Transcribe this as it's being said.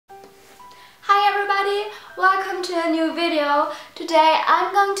welcome to a new video. Today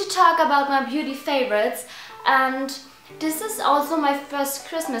I'm going to talk about my beauty favorites, and this is also my first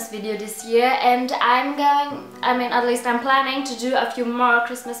Christmas video this year, and I'm planning to do a few more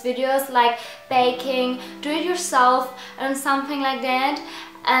Christmas videos like baking, do it yourself and something like that.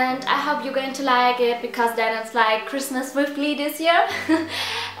 And I hope you're going to like it, because then it's like Christmas with me this year.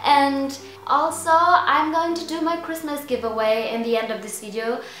 And also I'm going to do my Christmas giveaway in the end of this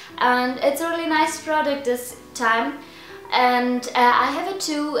video, and it's a really nice product this time, and I have it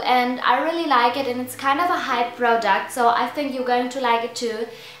too and I really like it, and it's kind of a hype product, so I think you're going to like it too.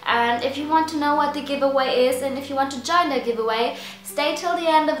 And if you want to know what the giveaway is and if you want to join the giveaway, stay till the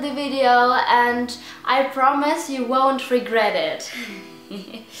end of the video and I promise you won't regret it.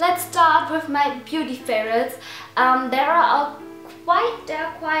 Let's start with my beauty favorites. There are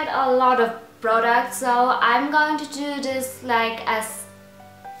quite a lot of products, so I'm going to do this like as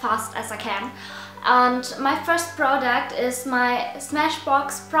fast as I can. And my first product is my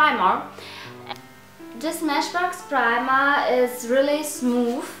Smashbox primer. This Smashbox primer is really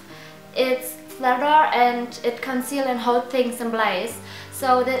smooth, it's flatter, and it conceals and holds things in place,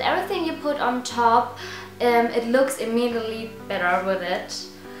 so that everything you put on top, it looks immediately better with it.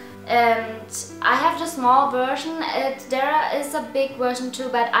 And I have the small version. There is a big version too,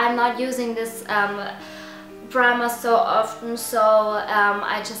 but I'm not using this primer so often, so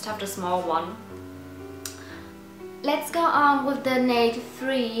I just have the small one. Let's go on with the Naked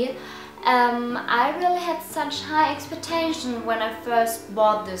 3. I really had such high expectation when I first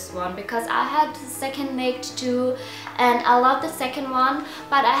bought this one, because I had the second Naked 2 and I love the second one,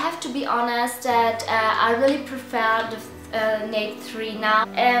 but I have to be honest that I really prefer the Naked 3 now,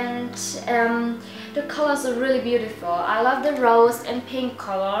 and the colors are really beautiful. I love the rose and pink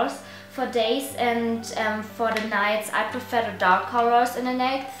colors for days, and for the nights I prefer the dark colors in the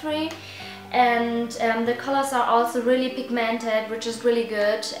Naked 3. And the colors are also really pigmented, which is really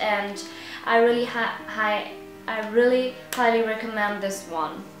good, and I really highly recommend this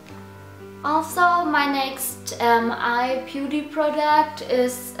one. Also, my next eye beauty product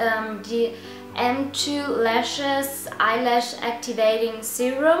is the M2 Lashes Eyelash Activating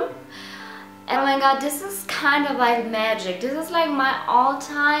Serum. Oh my god, this is kind of like magic. This is like my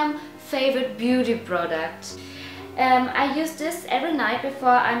all-time favorite beauty product. I use this every night before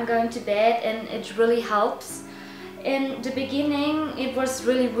I'm going to bed, and it really helps. In the beginning it was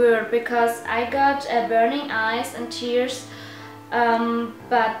really weird because I got burning eyes and tears,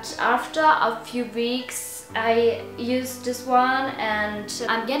 but after a few weeks I used this one and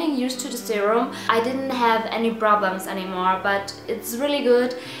I'm getting used to the serum. I didn't have any problems anymore, but it's really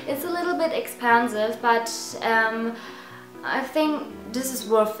good. It's a little bit expensive, but I think this is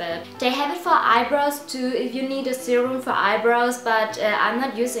worth it. They have it for eyebrows too, if you need a serum for eyebrows, but I'm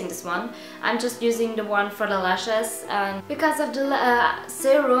not using this one. I'm just using the one for the lashes. Because of the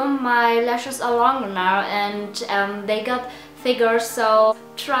serum, my lashes are longer now, and they got thicker, so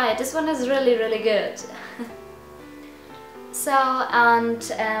try it. This one is really good. So,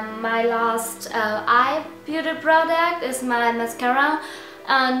 and my last eye beauty product is my mascara,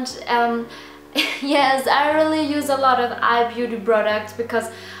 and yes, I really use a lot of eye beauty products because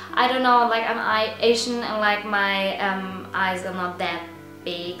I don't know, like I'm Asian and like my eyes are not that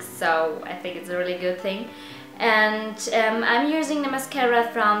big, so I think it's a really good thing. And I'm using the mascara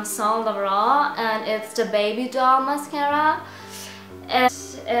from Saint Laurent, and it's the Baby Doll mascara.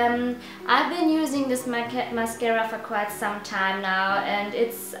 And I've been using this mascara for quite some time now, and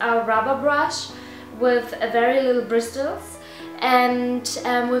it's a rubber brush with very little bristles. And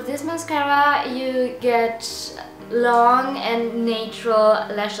with this mascara you get long and natural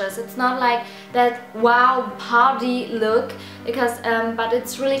lashes. It's not like that wow party look, because but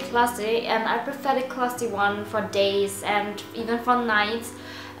it's really classy, and I prefer the classy one for days and even for nights.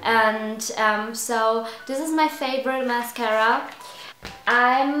 And so this is my favorite mascara.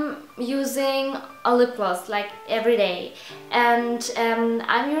 I'm using a lip gloss like every day, and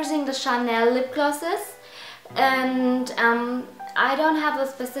I'm using the Chanel lip glosses. And I don't have a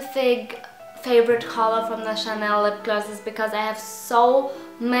specific favorite color from the Chanel lip glosses because I have so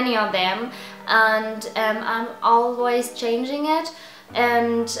many of them, and I'm always changing it.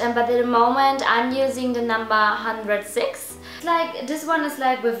 And but at the moment I'm using the number 106. Like this one is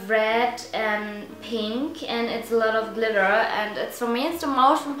like with red and pink, and it's a lot of glitter, and it's, for me, it's the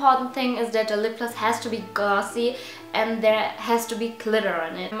most important thing is that the lip gloss has to be glossy and there has to be glitter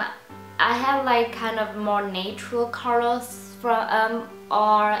in it. I have like kind of more natural colors from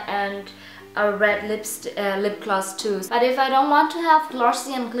and a red lip gloss too. But if I don't want to have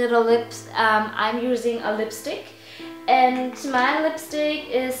glossy and glitter lips, I'm using a lipstick, and my lipstick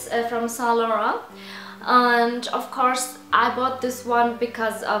is from Saint Laurent. and of course I bought this one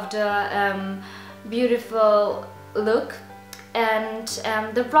because of the beautiful look. And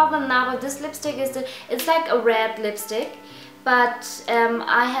the problem now with this lipstick is that it's like a red lipstick, but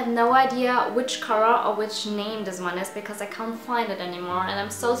I have no idea which color or which name this one is because I can't find it anymore, and I'm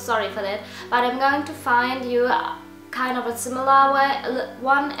so sorry for that. But I'm going to find you kind of a similar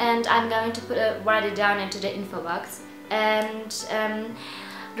one, and I'm going to write it down into the info box. And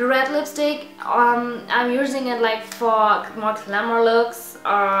the red lipstick, I'm using it like for more glamour looks,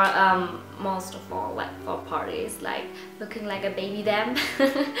 or most of all like for parties, like looking like a baby vamp.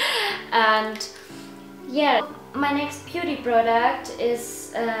 And yeah, my next beauty product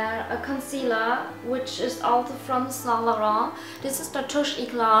is a concealer, which is also from Saint Laurent. This is the Touche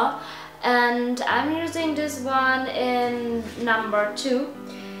Eclat, and I'm using this one in number 2.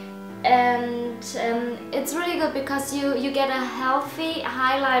 And it's really good because you get a healthy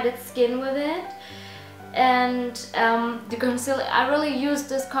highlighted skin with it. And the concealer, I really use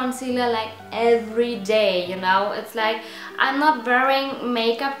this concealer like every day, you know. It's like I'm not wearing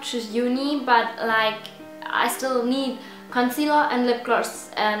makeup to uni, but like I still need concealer and lip gloss,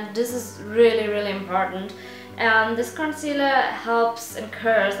 and this is really, really important. This concealer helps and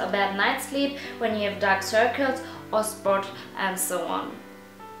cures a bad night's sleep when you have dark circles or spot and so on.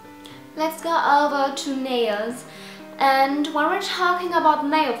 Let's go over to nails. And when we're talking about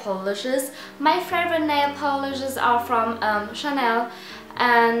nail polishes, my favorite nail polishes are from Chanel.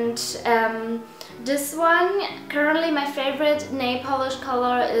 And this one, currently my favorite nail polish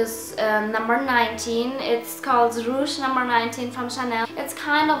color is number 19. It's called Rouge number 19 from Chanel. It's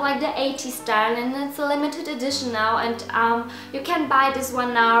kind of like the 80s style, and it's a limited edition now, and you can buy this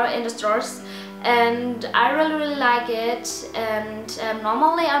one now in the stores. And I really like it. And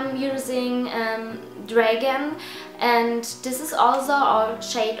normally I'm using Dragon, and this is also a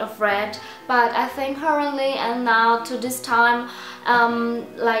shade of red, but I think currently and now to this time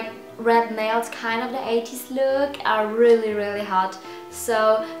like red nails, kind of the 80s look, are really hot.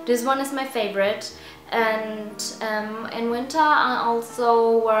 So this one is my favorite. And in winter I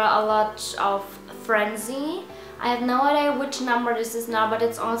also wear a lot of Frenzy. I have no idea which number this is now, but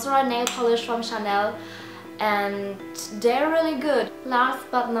it's also a nail polish from Chanel, and they're really good. Last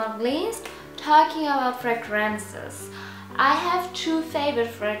but not least, talking about fragrances. I have 2 favorite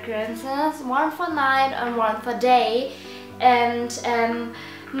fragrances, one for night and one for day. And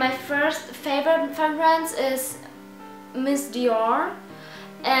my first favorite fragrance is Miss Dior,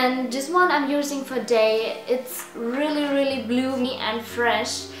 and this one I'm using for day. It's really bloomy and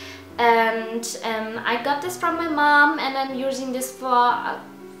fresh. And I got this from my mom, and I'm using this for a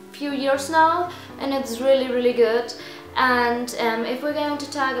few years now, and it's really good. And if we're going to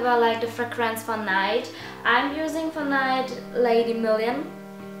talk about like the fragrance for night, I'm using for night Lady Million.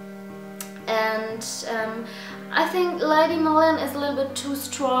 And I think Lady Million is a little bit too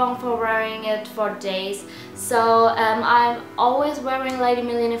strong for wearing it for days. So I'm always wearing Lady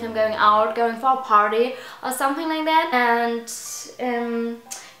Million if I'm going out, going for a party or something like that. And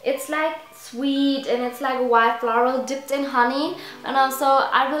it's like sweet, and it's like white floral dipped in honey. And also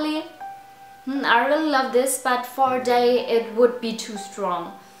I really love this, but for a day it would be too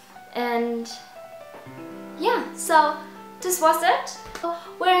strong. And yeah, so this was it.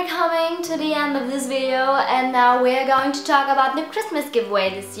 We're coming to the end of this video, and now we're going to talk about the Christmas giveaway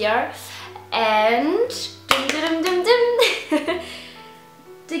this year. And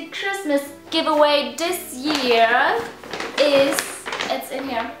the Christmas giveaway this year is, it's in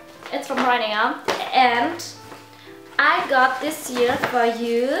here, it's from Reininger, and I got this year for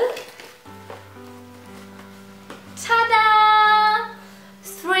you, ta-da!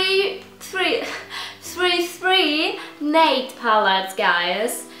 Three nail palettes,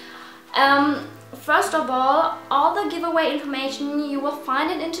 guys. First of all the giveaway information you will find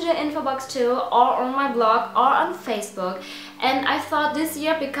it into the info box too, or on my blog or on Facebook. And I thought this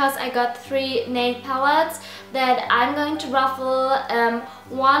year, because I got 3 nail palettes, that I'm going to raffle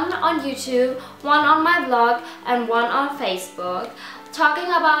one on YouTube, one on my blog, and one on Facebook. Talking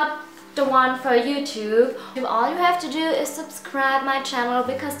about the one for YouTube, all you have to do is subscribe my channel,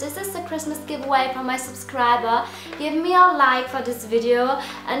 because this is the Christmas giveaway from my subscriber. Give me a like for this video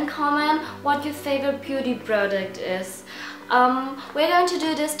and comment what your favorite beauty product is. We're going to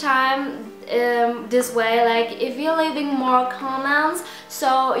do this time this way, like if you're leaving more comments,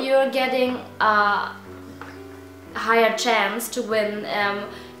 so you're getting a higher chance to win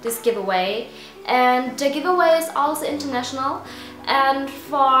this giveaway. And the giveaway is also international. And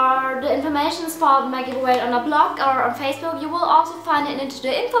for the information for my giveaway on a blog or on Facebook, you will also find it into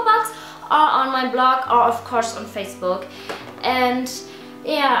the info box or on my blog, or of course on Facebook. And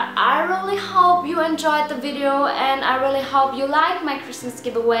yeah, I really hope you enjoyed the video, and I really hope you liked my Christmas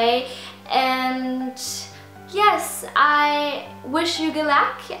giveaway. And yes, I wish you good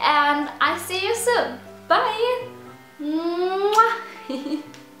luck, and I see you soon. Bye!